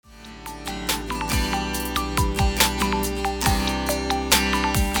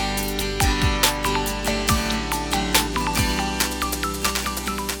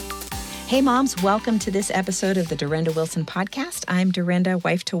Hey moms, welcome to this episode of the Dorinda Wilson Podcast. I'm Dorinda,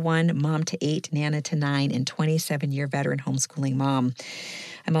 wife to 1, mom to 8, nana to 9, and 27-year veteran homeschooling mom.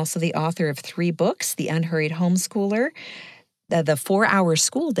 I'm also the author of 3 books, The Unhurried Homeschooler, the 4-Hour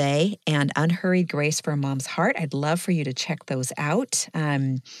School Day, and Unhurried Grace for a Mom's Heart. I'd love for you to check those out.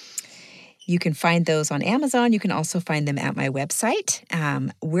 You can find those on Amazon. You can also find them at my website.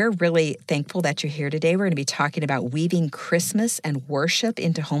 We're really thankful that you're here today. We're going to be talking about weaving Christmas and worship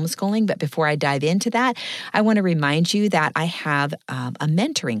into homeschooling. But before I dive into that, I want to remind you that I have a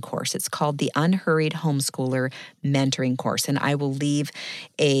mentoring course. It's called the Unhurried Homeschooler Mentoring Course. And I will leave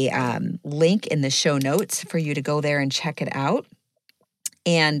a link in the show notes for you to go there and check it out.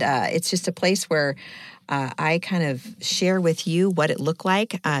 And it's just a place where I kind of share with you what it looked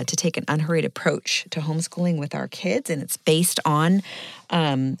like to take an unhurried approach to homeschooling with our kids. And it's based on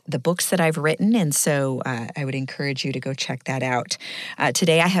the books that I've written. And so I would encourage you to go check that out.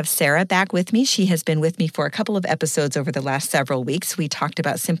 Today I have Sarah back with me. She has been with me for a couple of episodes over the last several weeks. We talked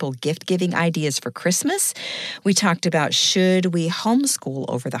about simple gift-giving ideas for Christmas. We talked about should we homeschool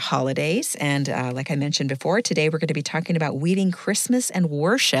over the holidays. And like I mentioned before, today we're going to be talking about weaving Christmas and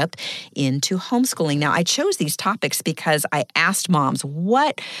worship into homeschooling. Now, I chose these topics because I asked moms,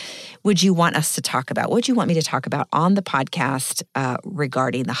 what would you want us to talk about? What would you want me to talk about on the podcast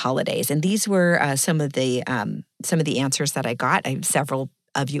regarding the holidays? And these were some of the answers that I got. Several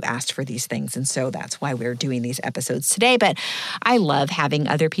of you asked for these things, and so that's why we're doing these episodes today. But I love having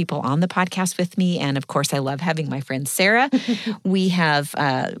other people on the podcast with me, and of course, I love having my friend Sarah. We have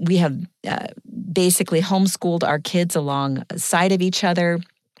basically homeschooled our kids alongside of each other.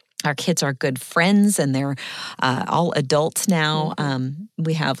 Our kids are good friends, and they're all adults now.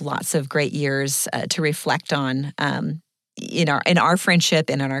 We have lots of great years to reflect on in our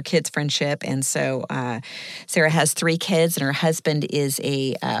friendship and in our kids' friendship. And so Sarah has 3 kids, and her husband is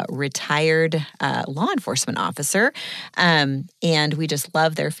a retired law enforcement officer. And we just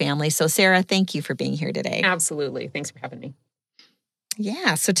love their family. So Sarah, thank you for being here today. Absolutely. Thanks for having me.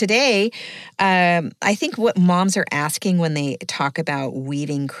 Yeah. So today, I think what moms are asking when they talk about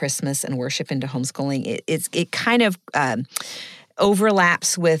weaving Christmas and worship into homeschooling, it kind of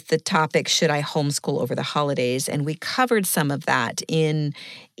overlaps with the topic, should I homeschool over the holidays? And we covered some of that in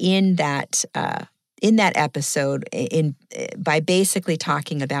that episode by basically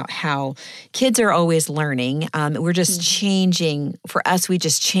talking about how kids are always learning. We're just changing. For us, we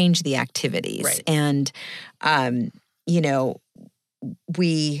just change the activities. Right. And,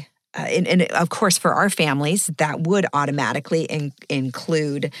 we, and of course, for our families, that would automatically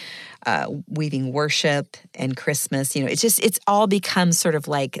include weaving worship and Christmas. It's all becomes sort of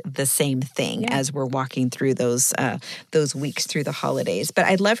like the same thing as we're walking through those weeks through the holidays. But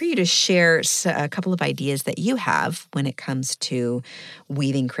I'd love for you to share a couple of ideas that you have when it comes to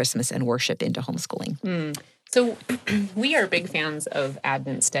weaving Christmas and worship into homeschooling. So we are big fans of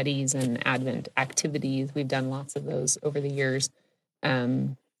Advent studies and Advent activities. We've done lots of those over the years.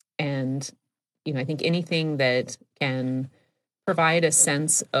 And, I think anything that can provide a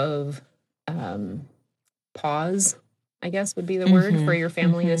sense of pause, I guess would be the word for your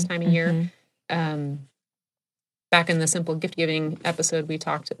family this time of year. Back in the simple gift giving episode, we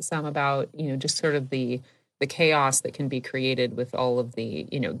talked some about, just sort of the chaos that can be created with all of the,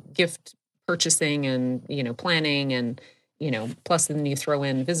 gift purchasing and, planning and, plus then you throw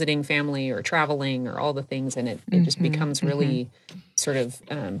in visiting family or traveling or all the things, and it just becomes really sort of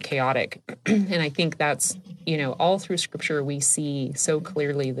chaotic. And I think that's, all through Scripture, we see so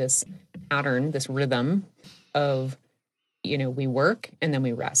clearly this pattern, this rhythm of, we work and then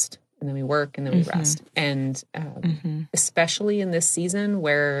we rest, and then we work and then we rest. And especially in this season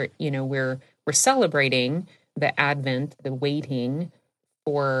where, we're celebrating the Advent, the waiting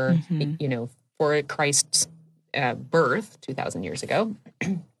for, for Christ's birth 2,000 years ago.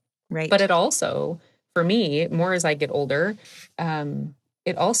 Right. But it also, for me, more as I get older,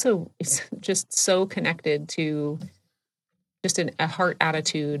 it also is just so connected to just a heart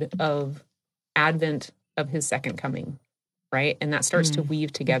attitude of Advent of his second coming, right? And that starts to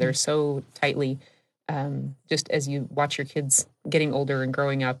weave together so tightly, just as you watch your kids getting older and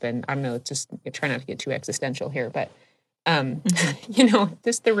growing up. And I don't know, I try not to get too existential here, but,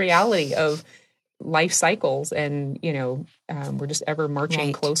 just the reality of life cycles, and we're just ever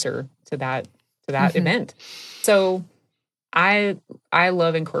marching closer to that event. So I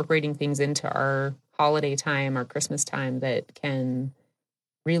love incorporating things into our holiday time, our Christmas time, that can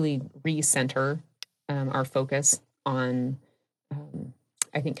really recenter our focus on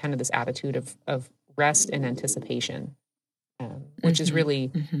I think kind of this attitude of rest and anticipation, which is really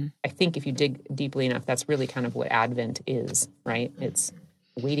I think if you dig deeply enough, that's really kind of what Advent is, right? It's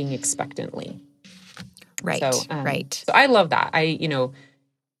waiting expectantly. Right. Right. So I love that.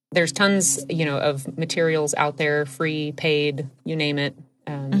 There's tons, of materials out there, free, paid, you name it.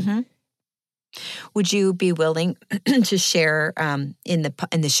 Would you be willing to share in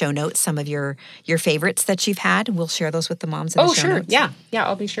the show notes some of your favorites that you've had? We'll share those with the moms in the show notes. Yeah.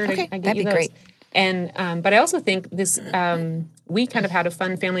 I'll be sure to get that'd you be those. Great. And but I also think this we kind of had a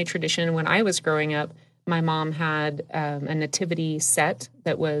fun family tradition when I was growing up. My mom had a nativity set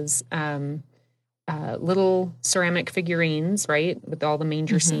that was little ceramic figurines, right, with all the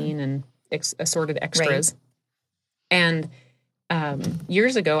manger scene and assorted extras. Right. And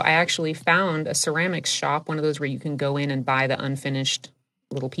years ago, I actually found a ceramics shop, one of those where you can go in and buy the unfinished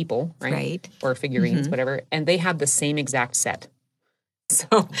little people, right? Or figurines, whatever. And they had the same exact set.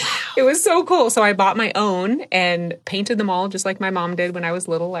 So it was so cool. So I bought my own and painted them all just like my mom did when I was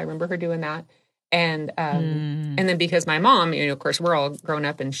little. I remember her doing that. And then because my mom, of course, we're all grown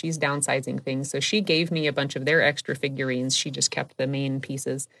up and she's downsizing things. So she gave me a bunch of their extra figurines. She just kept the main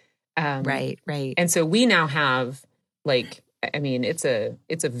pieces. Right. And so we now have it's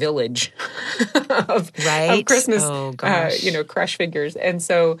a village of Christmas, crush figures. And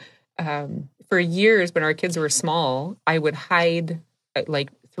so for years when our kids were small, I would hide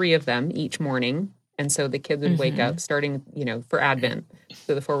 3 of them each morning. And so the kids would wake up starting, for Advent.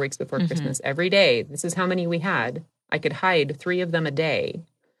 So the 4 weeks before Christmas, every day, this is how many we had. I could hide 3 of them a day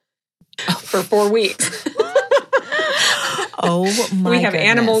for 4 weeks. Oh my We have goodness.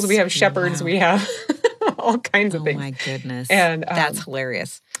 Animals, we have shepherds, we have all kinds of things. Oh my goodness. And that's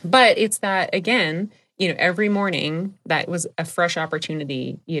hilarious. But it's that, again, every morning that was a fresh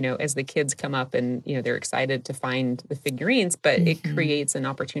opportunity, as the kids come up and, they're excited to find the figurines, but it creates an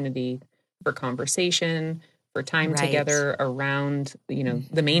opportunity for conversation, for time together around,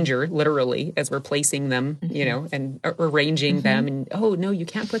 the manger, literally, as we're placing them, and arranging them. And, oh, no, you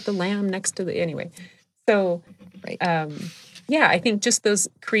can't put the lamb next to anyway. So, I think just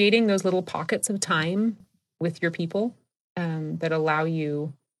creating those little pockets of time with your people that allow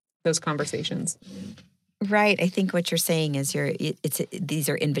you those conversations. Right. I think what you're saying is these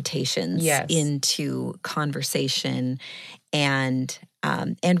are invitations into conversation and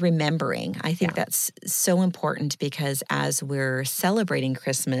remembering. I think that's so important because as we're celebrating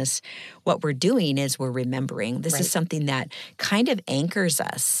Christmas, what we're doing is we're remembering. This is something that kind of anchors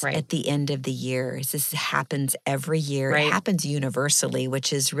us at the end of the year. This happens every year. It happens universally,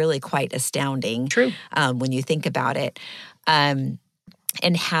 which is really quite astounding. True. When you think about it, and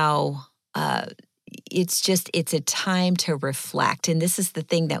how it's a time to reflect. And this is the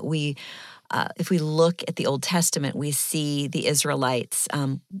thing that if we look at the Old Testament, we see the Israelites,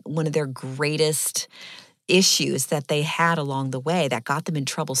 one of their greatest issues that they had along the way that got them in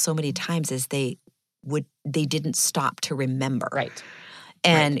trouble so many times is they didn't stop to remember. Right.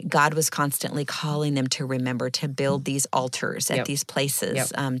 And God was constantly calling them to remember, to build these altars at these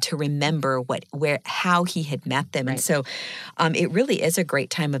places, to remember how He had met them. Right. And so it really is a great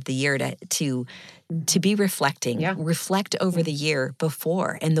time of the year to be reflecting, reflect over the year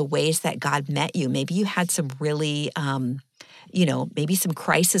before and the ways that God met you. Maybe you had some really, maybe some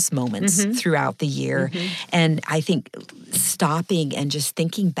crisis moments throughout the year. And I think stopping and just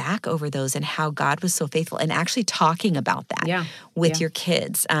thinking back over those and how God was so faithful and actually talking about that with your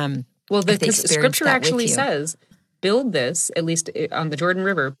kids. Well, the scripture actually says, build this, at least on the Jordan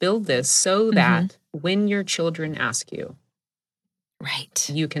River, build this so that when your children ask you,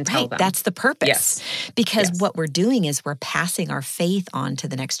 you can tell them. That's the purpose. Because what we're doing is we're passing our faith on to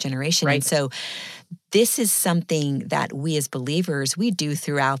the next generation. And so this is something that we as believers, we do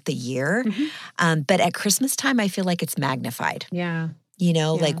throughout the year. But at Christmas time, I feel like it's magnified. Yeah.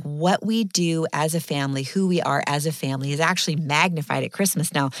 Like what we do as a family, who we are as a family is actually magnified at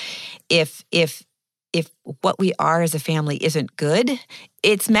Christmas. Now, if what we are as a family isn't good,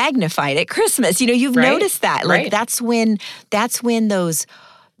 it's magnified at Christmas. You've noticed that. Like that's when those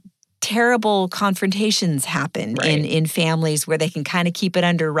terrible confrontations happen in families where they can kind of keep it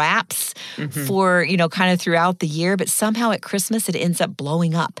under wraps for, kind of throughout the year. But somehow at Christmas, it ends up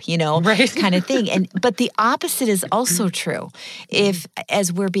blowing up, kind of thing. But the opposite is also true.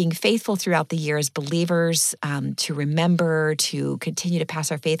 As we're being faithful throughout the year as believers, to remember, to continue to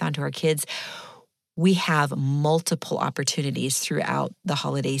pass our faith on to our kids, we have multiple opportunities throughout the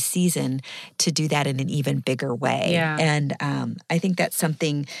holiday season to do that in an even bigger way. Yeah. And I think that's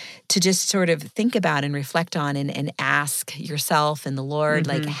something to just sort of think about and reflect on and ask yourself and the Lord,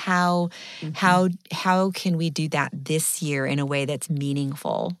 like how can we do that this year in a way that's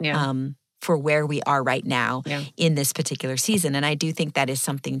meaningful for where we are right now in this particular season? And I do think that is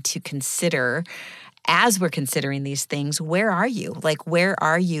something to consider as we're considering these things, where are you? Like, where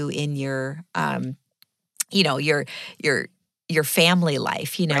are you in your, your family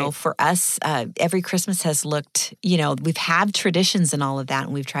life? Right. For us, every Christmas has looked, we've had traditions and all of that,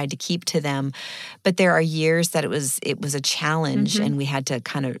 and we've tried to keep to them. But there are years that it was a challenge, and we had to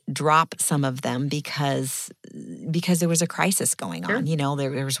kind of drop some of them because there was a crisis going on. Sure.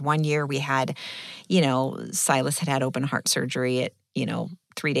 There was one year we had, Silas had open heart surgery at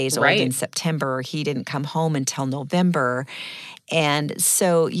 3 days old in Right. September. He didn't come home until November. And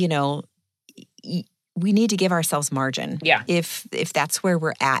so, we need to give ourselves margin. Yeah. If that's where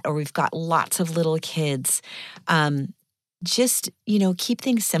we're at, or we've got lots of little kids, just, keep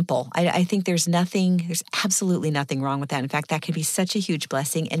things simple. I think there's absolutely nothing wrong with that. In fact, that could be such a huge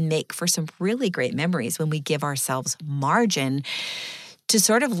blessing and make for some really great memories when we give ourselves margin to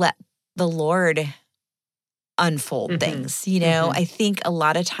sort of let the Lord unfold things. I think a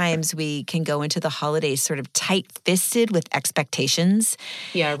lot of times we can go into the holidays sort of tight-fisted with expectations.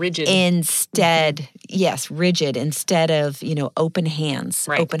 Yeah, rigid. Instead, yes, rigid, instead of, open hands,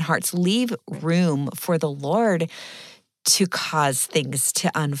 Right. open hearts. Leave room for the Lord to cause things to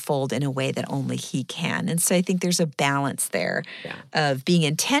unfold in a way that only He can. And so I think there's a balance there of being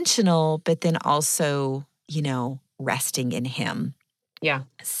intentional, but then also, resting in Him. Yeah.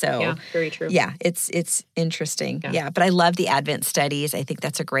 So, yeah, very true. Yeah, it's interesting. Yeah, but I love the Advent studies. I think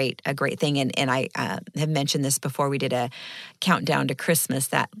that's a great thing. And I have mentioned this before. We did a countdown to Christmas.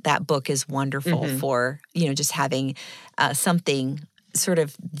 That book is wonderful for just having something sort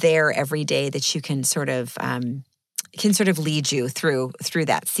of there every day that you can sort of lead you through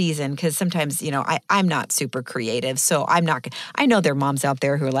that season. Because sometimes, I'm not super creative. So I know there are moms out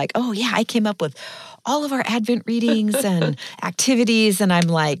there who are like, oh yeah, I came up with all of our Advent readings and activities. And I'm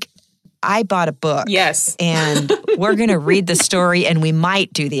like, I bought a book. Yes. And we're going to read the story and we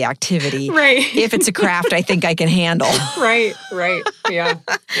might do the activity. Right. If it's a craft I think I can handle. Right. Yeah.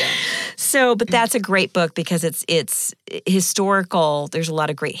 So, but that's a great book because it's historical. There's a lot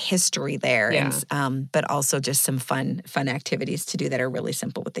of great history there, and but also just some fun activities to do that are really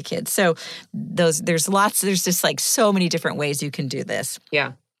simple with the kids. So, there's just like so many different ways you can do this.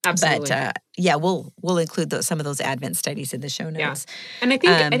 Yeah, absolutely. But we'll include some of those Advent studies in the show notes. Yeah. And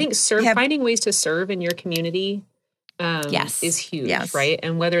I think finding ways to serve in your community is huge, right?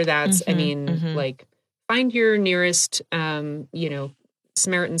 And whether that's, like find your nearest,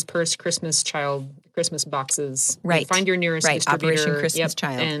 Samaritan's Purse Christmas boxes. Right. Find your nearest distributor. Operation Christmas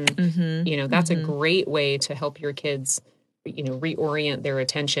Child. And, that's a great way to help your kids, reorient their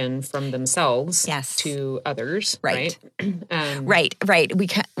attention from themselves to others. Right. Right.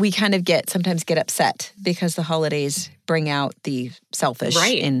 We kind of sometimes get upset because the holidays bring out the selfish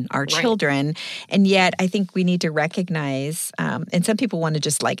in our children. And yet I think we need to recognize, and some people want to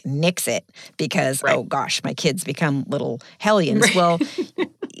just like nix it because, oh gosh, my kids become little hellions. Right. Well,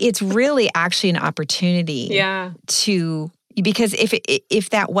 it's really actually an opportunity to, because if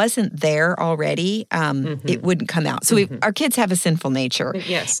that wasn't there already, it wouldn't come out. So our kids have a sinful nature.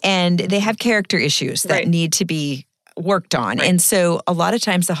 Yes. And they have character issues that need to be worked on. Right. And so a lot of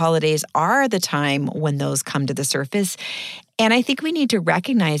times the holidays are the time when those come to the surface. And I think we need to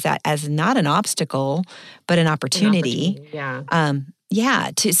recognize that as not an obstacle, but an opportunity.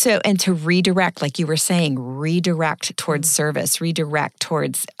 To redirect, like you were saying, redirect towards service, redirect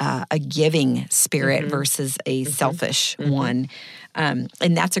towards a giving spirit versus a selfish one. And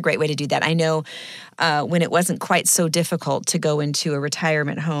that's a great way to do that. I know when it wasn't quite so difficult to go into a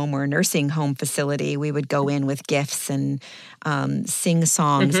retirement home or a nursing home facility, we would go in with gifts and sing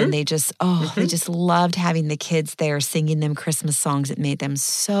songs. And they just loved having the kids there, singing them Christmas songs. It made them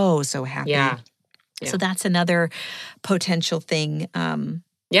so, so happy. Yeah. So that's another potential thing.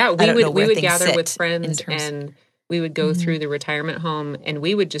 We would gather with friends and we would go through the retirement home and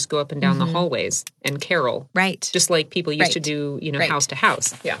we would just go up and down the hallways and carol. Right. Just like people used to do, house to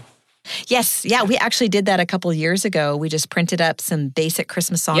house. Yeah. Yes. Yeah. We actually did that a couple of years ago. We just printed up some basic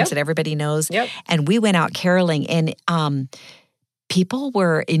Christmas songs that everybody knows. Yep. And we went out caroling and people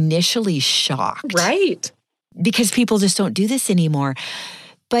were initially shocked. Right. Because people just don't do this anymore.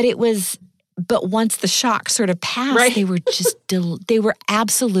 But once the shock sort of passed, they were just they were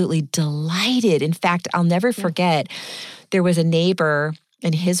absolutely delighted. In fact, I'll never forget, there was a neighbor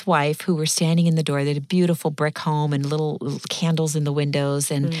and his wife who were standing in the door. They had a beautiful brick home and little candles in the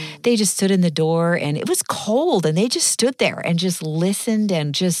windows. And they just stood in the door and it was cold. And they just stood there and just listened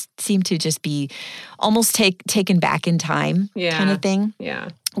and just seemed to just be almost taken back in time kind of thing. Yeah.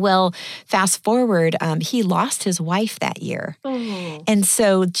 Well, fast forward, he lost his wife that year. Oh. And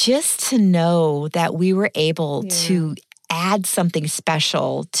so just to know that we were able to add something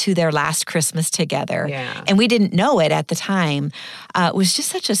special to their last Christmas together. Yeah. And we didn't know it at the time. It was just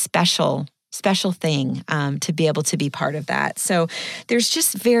such a special thing to be able to be part of that. So there's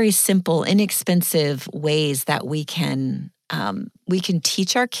just very simple, inexpensive ways that we can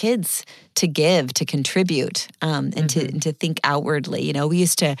teach our kids to give, to contribute, and to think outwardly. You know, we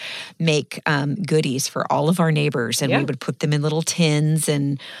used to make goodies for all of our neighbors, and we would put them in little tins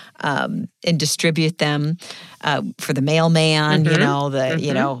and distribute them for the mailman. You know,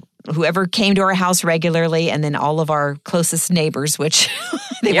 you know, whoever came to our house regularly, and then all of our closest neighbors, which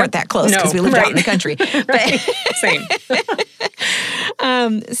they weren't that close because we lived out in the country. But Same.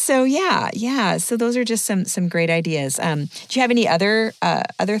 So those are just some great ideas. Do you have any other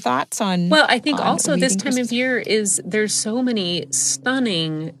thoughts on? Well, I think also this time Christmas? of year there's so many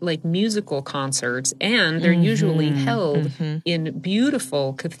stunning like musical concerts, and they're usually held in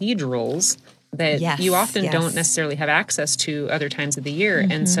beautiful cathedrals that you often don't necessarily have access to other times of the year.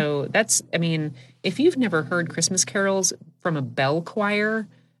 And so if you've never heard Christmas carols from a bell choir,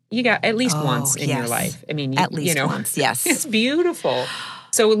 you got at least once in your life. I mean, at least once, yes. It's beautiful.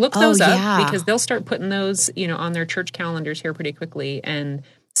 So look those up because they'll start putting those, on their church calendars here pretty quickly. And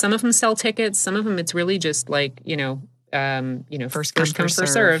some of them sell tickets. Some of them it's really just like, first come,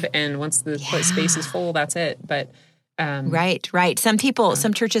 first serve. And once the space is full, that's it. But right. Some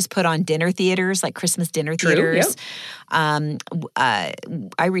churches put on dinner theaters, like Christmas dinner theaters.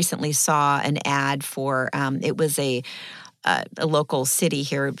 I recently saw an ad for, it was a local city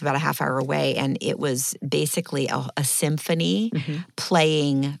here, about a half hour away, and it was basically a symphony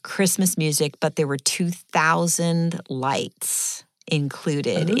playing Christmas music, but there were 2,000 lights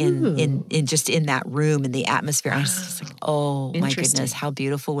included in just in that room, in the atmosphere. I was just like, oh my goodness, how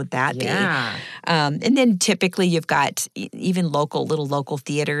beautiful would that be? And then typically you've got even little local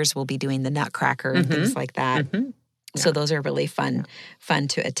theaters will be doing the Nutcracker and things like that. So those are really fun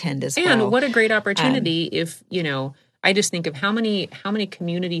to attend as well. And what a great opportunity if, I just think of how many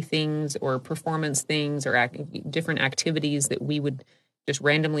community things or performance things or different activities that we would just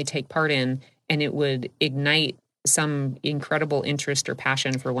randomly take part in, and it would ignite some incredible interest or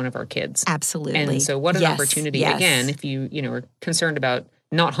passion for one of our kids. Absolutely. And so what an opportunity, again, if you are concerned about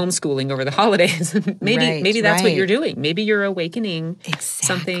not homeschooling over the holidays, maybe that's what you're doing. Maybe you're awakening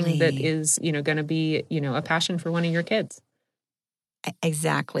something that is, going to be, a passion for one of your kids.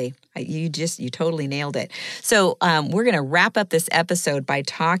 Exactly. You totally nailed it. So we're going to wrap up this episode by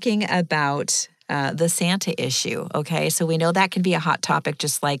talking about the Santa issue. Okay. So we know that can be a hot topic,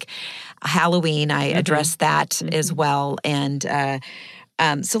 just like Halloween. I addressed that as well. And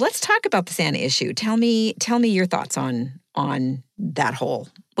so let's talk about the Santa issue. Tell me your thoughts on that whole.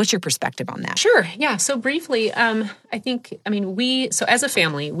 What's your perspective on that? Sure. Yeah. So briefly, so as a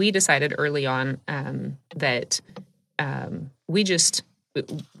family, we decided early on that we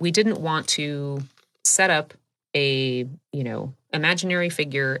didn't want to set up a, imaginary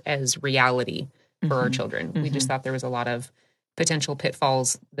figure as reality for our children. We just thought there was a lot of potential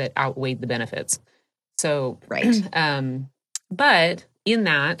pitfalls that outweighed the benefits. So, but in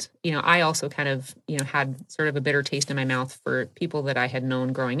that, I also kind of, had sort of a bitter taste in my mouth for people that I had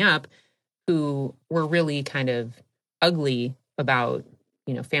known growing up who were really kind of ugly about,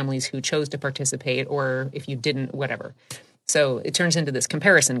 families who chose to participate, or if you didn't, whatever. So it turns into this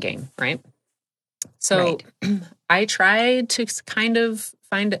comparison game, right? So I tried to kind of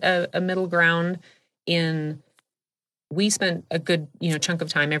find a middle ground in, we spent a good, chunk of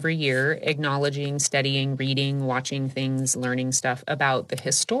time every year acknowledging, studying, reading, watching things, learning stuff about the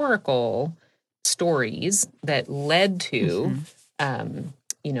historical stories that led to,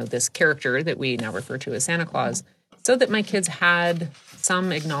 this character that we now refer to as Santa Claus, so that my kids had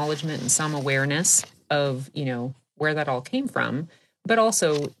some acknowledgement and some awareness of, where that all came from, but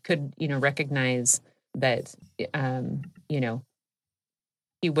also could, recognize that,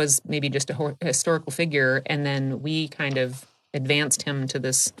 he was maybe just a historical figure, and then we kind of advanced him to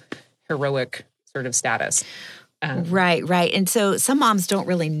this heroic sort of status. Right. And so some moms don't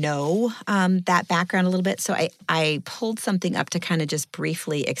really know that background a little bit. So I pulled something up to kind of just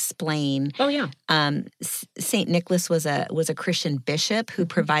briefly explain. Oh, yeah. St. Nicholas was a Christian bishop who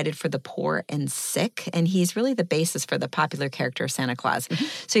provided for the poor and sick, and he's really the basis for the popular character of Santa Claus.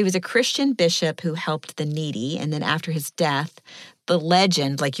 So he was a Christian bishop who helped the needy, and then after his death, the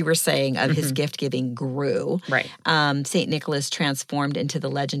legend, like you were saying, of his gift-giving grew. Right. St. Nicholas transformed into the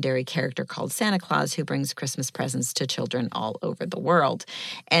legendary character called Santa Claus, who brings Christmas presents to children all over the world.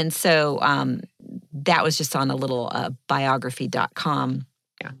 And so that was just on a little biography.com.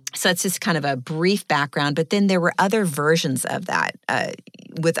 Yeah. So it's just kind of a brief background. But then there were other versions of that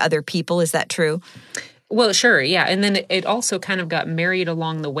with other people. Is that true? Well, sure, yeah. And then it also kind of got married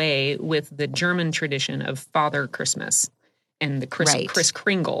along the way with the German tradition of Father Christmas and the Right. Kris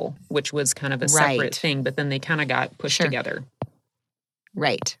Kringle, which was kind of a separate Right. thing, but then they kind of got pushed Sure. together.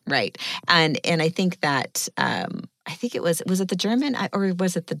 Right. And I think that I think it was it the German or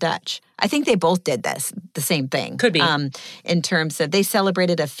was it the Dutch? I think they both did the same thing. Could be. In terms of they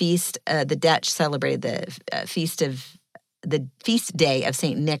celebrated a feast. The Dutch celebrated the feast day of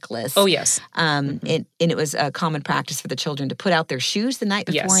St. Nicholas. Oh, yes. And it was a common practice for the children to put out their shoes the night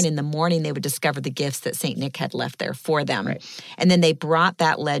before, Yes. and in the morning they would discover the gifts that St. Nick had left there for them. Right. And then they brought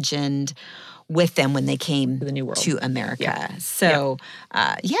that legend with them when they came To the New World. to America. Yeah. So,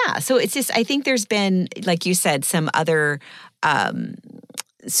 so it's just, I think there's been, like you said, some other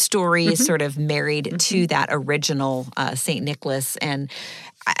stories sort of married to that original St. Nicholas. And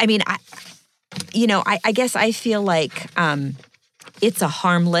I mean, I guess I feel like it's a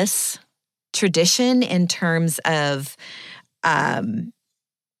harmless tradition in terms of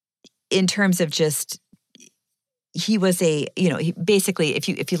just he was basically if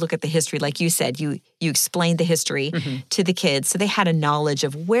you look at the history, like you said, you explained the history to the kids, so they had a knowledge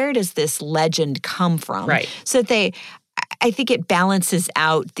of where does this legend come from, Right. So I think it balances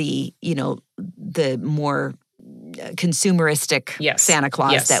out the more consumeristic Yes. Santa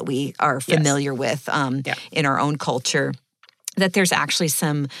Claus Yes. that we are familiar with in our own culture, that there's actually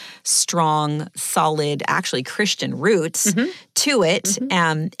some strong, solid, actually Christian roots to it.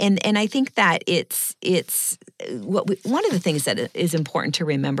 And I think that it's one of the things that is important to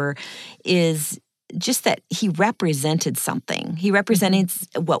remember is just that he represented something. He represented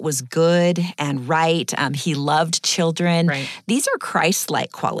what was good and right. He loved children. Right. These are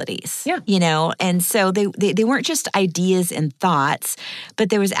Christ-like qualities, Yeah. And so they weren't just ideas and thoughts, but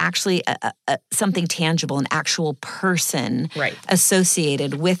there was actually something tangible, an actual person Right.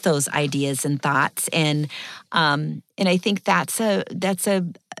 associated with those ideas and thoughts. And I think that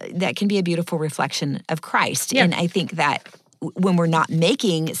can be a beautiful reflection of Christ. Yeah. And I think that when we're not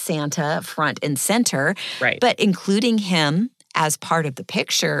making Santa front and center, Right. but including him as part of the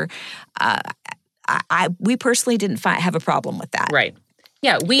picture, we personally didn't have a problem with that. Right.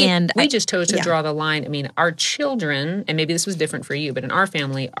 Yeah, we just chose to yeah. draw the line. I mean, our children, and maybe this was different for you, but in our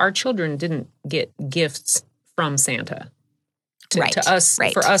family, our children didn't get gifts from Santa. Right. To us,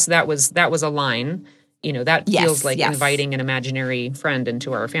 Right. for us, that was a line. That Yes, feels like yes. inviting an imaginary friend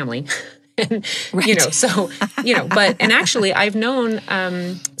into our family. And, Right. and actually I've known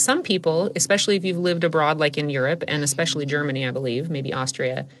some people, especially if you've lived abroad, like in Europe and especially Germany, I believe, maybe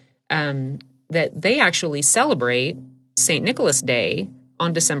Austria, that they actually celebrate St. Nicholas Day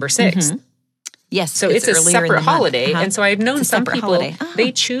on December 6th. Yes. So it's a earlier in the separate month. holiday. And so I've known some people, holiday.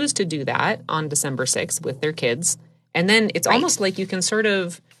 they choose to do that on December 6th with their kids. And then it's almost like you can sort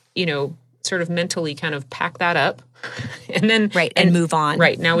of mentally kind of pack that up and then and move on.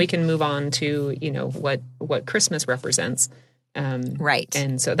 Right. Now we can move on to, what Christmas represents. Right.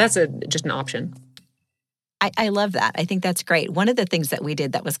 And so that's just an option. I love that. I think that's great. One of the things that we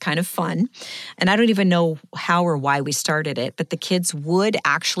did that was kind of fun, and I don't even know how or why we started it, but the kids would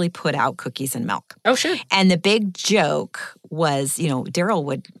actually put out cookies and milk. Oh, sure. And the big joke was, Daryl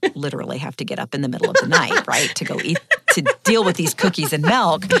would literally have to get up in the middle of the night, right, to go eat, to deal with these cookies and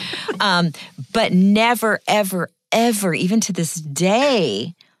milk. But never, ever, ever, even to this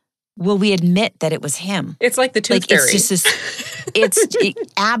day, will we admit that it was him. It's like the tooth fairy. It's just this,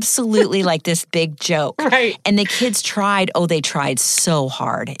 absolutely like this big joke. Right. And the kids tried so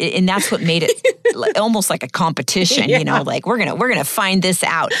hard. And that's what made it almost like a competition, like we're going to find this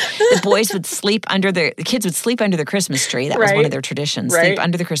out. The kids would sleep under the Christmas tree. That was one of their traditions. Right. Sleep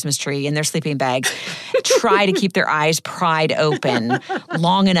under the Christmas tree in their sleeping bags. Try to keep their eyes pried open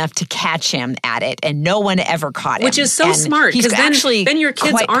long enough to catch him at it. And no one ever caught him. Which is so smart, because then your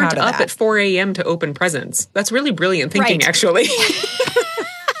kids aren't up at 4 a.m. to open presents. That's really brilliant thinking, actually.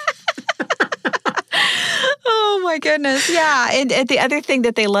 Oh my goodness. Yeah. And the other thing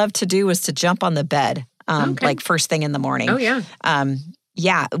that they loved to do was to jump on the bed, like first thing in the morning. Oh, yeah.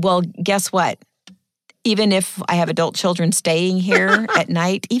 Yeah. Well, guess what? Even if I have adult children staying here at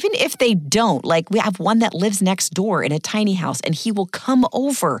night, even if they don't, like we have one that lives next door in a tiny house, and he will come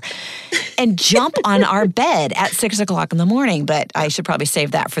over and jump on our bed at 6 o'clock in the morning. But I should probably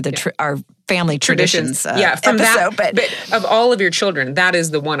save that for our family traditions from episode. That, but of all of your children, that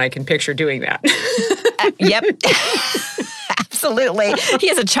is the one I can picture doing that. Yep. Absolutely. He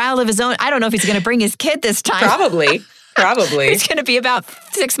has a child of his own. I don't know if he's going to bring his kid this time. Probably. Probably. It's going to be about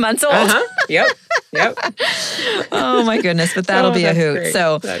 6 months old. Yep. Oh my goodness, but that'll be a hoot. Great.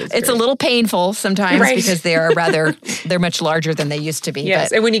 So it's a little painful sometimes because they're much larger than they used to be. Yes,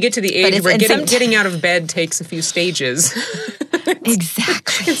 but, and when you get to the age where getting out of bed takes a few stages.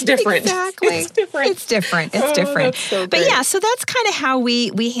 Exactly. It's different. Exactly. It's different. It's different. It's different. That's so but great. yeah, so that's kind of how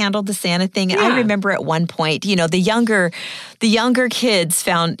we handled the Santa thing. And I remember at one point, the younger kids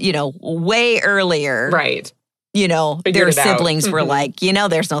found, way earlier. Right. Their siblings were like,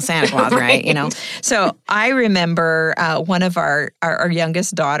 there's no Santa Claus, right? So I remember one of our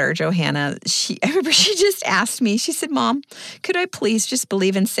youngest daughter, Johanna, I remember she just asked me, she said, Mom, could I please just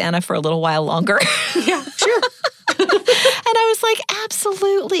believe in Santa for a little while longer? Yeah, sure. And I was like,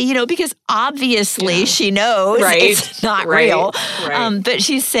 absolutely, because obviously she knows it's not real. Right. But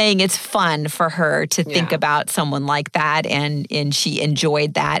she's saying it's fun for her to think about someone like that. And she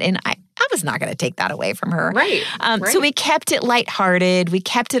enjoyed that. And I was not going to take that away from her. Right. So we kept it lighthearted. We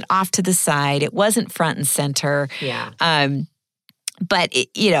kept it off to the side. It wasn't front and center. Yeah. But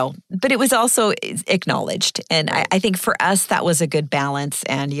it was also acknowledged, and I think for us that was a good balance.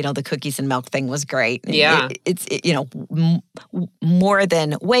 And the cookies and milk thing was great. Yeah, it's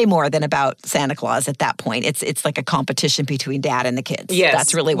way more than about Santa Claus at that point. It's like a competition between Dad and the kids. Yes,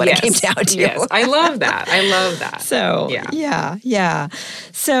 that's really what it came down to. Yes, I love that. So yeah.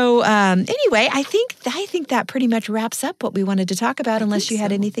 So anyway, I think that pretty much wraps up what we wanted to talk about. Unless you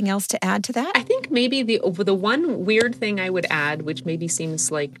had anything else to add to that. I think maybe the one weird thing I would add, which maybe seems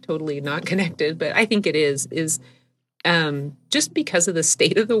like totally not connected, but I think it is just because of the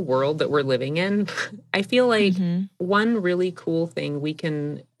state of the world that we're living in. I feel like one really cool thing we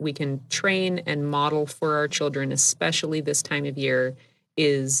can train and model for our children, especially this time of year,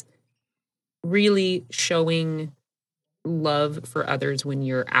 is really showing love for others when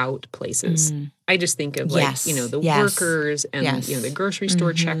you're out places. I just think of the workers and the grocery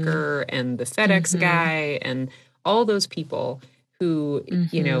store checker and the FedEx guy and all those people who,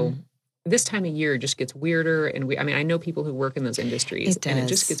 this time of year just gets weirder. And I know people who work in those industries, and it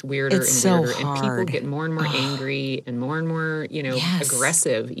just gets weirder and weirder. And people get more and more angry and more,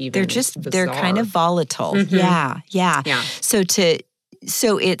 aggressive even. They're kind of volatile. Yeah. So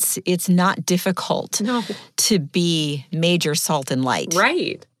it's not difficult to be major salt and light.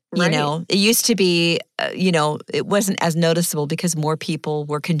 Right. It used to be, it wasn't as noticeable because more people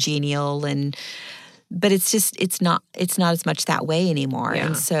were congenial but it's not as much that way anymore. Yeah.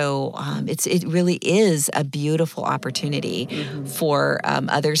 And so it really is a beautiful opportunity for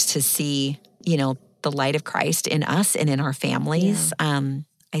others to see, the light of Christ in us and in our families. Yeah.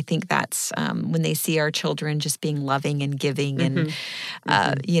 I think that's when they see our children just being loving and giving and,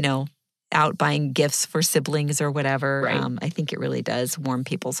 out buying gifts for siblings or whatever. Right. I think it really does warm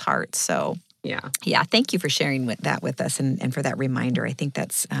people's hearts. So yeah. Thank you for sharing that with us and for that reminder. I think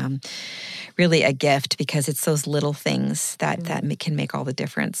that's really a gift because it's those little things that can make all the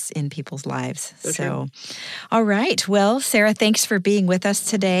difference in people's lives. So all right. Well, Sarah, thanks for being with us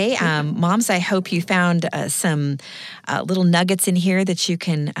today. Moms, I hope you found some little nuggets in here that you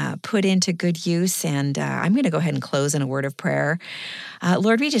can put into good use. And I'm going to go ahead and close in a word of prayer.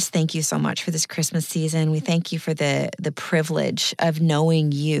 Lord, we just thank you so much for this Christmas season. We thank you for the privilege of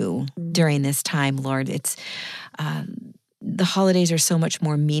knowing you during this time, Lord. It's the holidays are so much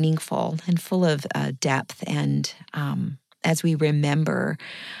more meaningful and full of depth, and as we remember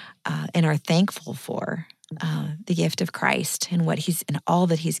and are thankful for the gift of Christ and what He's and all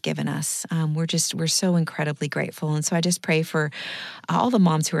that He's given us, we're so incredibly grateful. And so I just pray for all the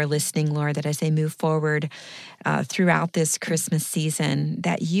moms who are listening, Lord, that as they move forward throughout this Christmas season,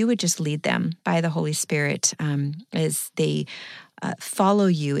 that you would just lead them by the Holy Spirit as they follow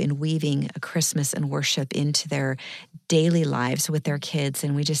you in weaving a Christmas and worship into their daily lives with their kids.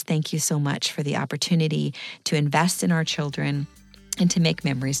 And we just thank you so much for the opportunity to invest in our children and to make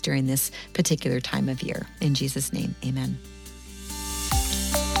memories during this particular time of year. In Jesus' name, amen.